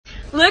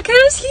Look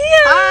who's here!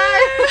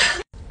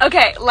 Hi!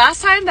 Okay,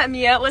 last time that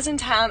Mia was in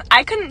town,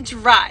 I couldn't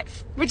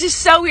drive, which is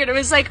so weird. It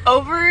was like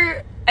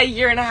over a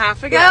year and a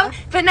half ago, Yeah.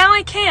 but now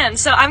I can.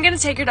 So I'm gonna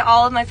take her to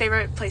all of my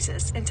favorite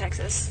places in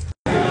Texas.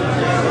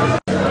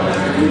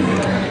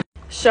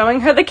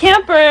 Showing her the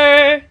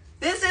camper.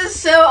 This is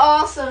so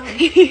awesome.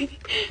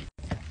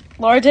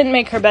 Laura didn't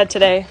make her bed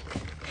today.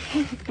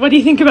 What do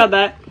you think about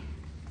that?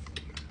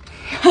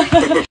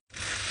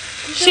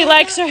 She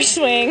likes her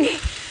swing.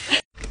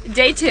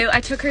 Day 2,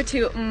 I took her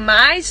to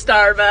my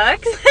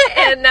Starbucks,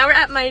 and now we're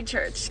at my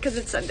church because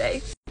it's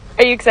Sunday.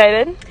 Are you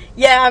excited?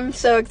 Yeah, I'm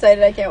so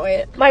excited. I can't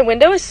wait. My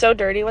window is so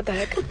dirty. What the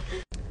heck?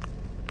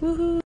 Woohoo.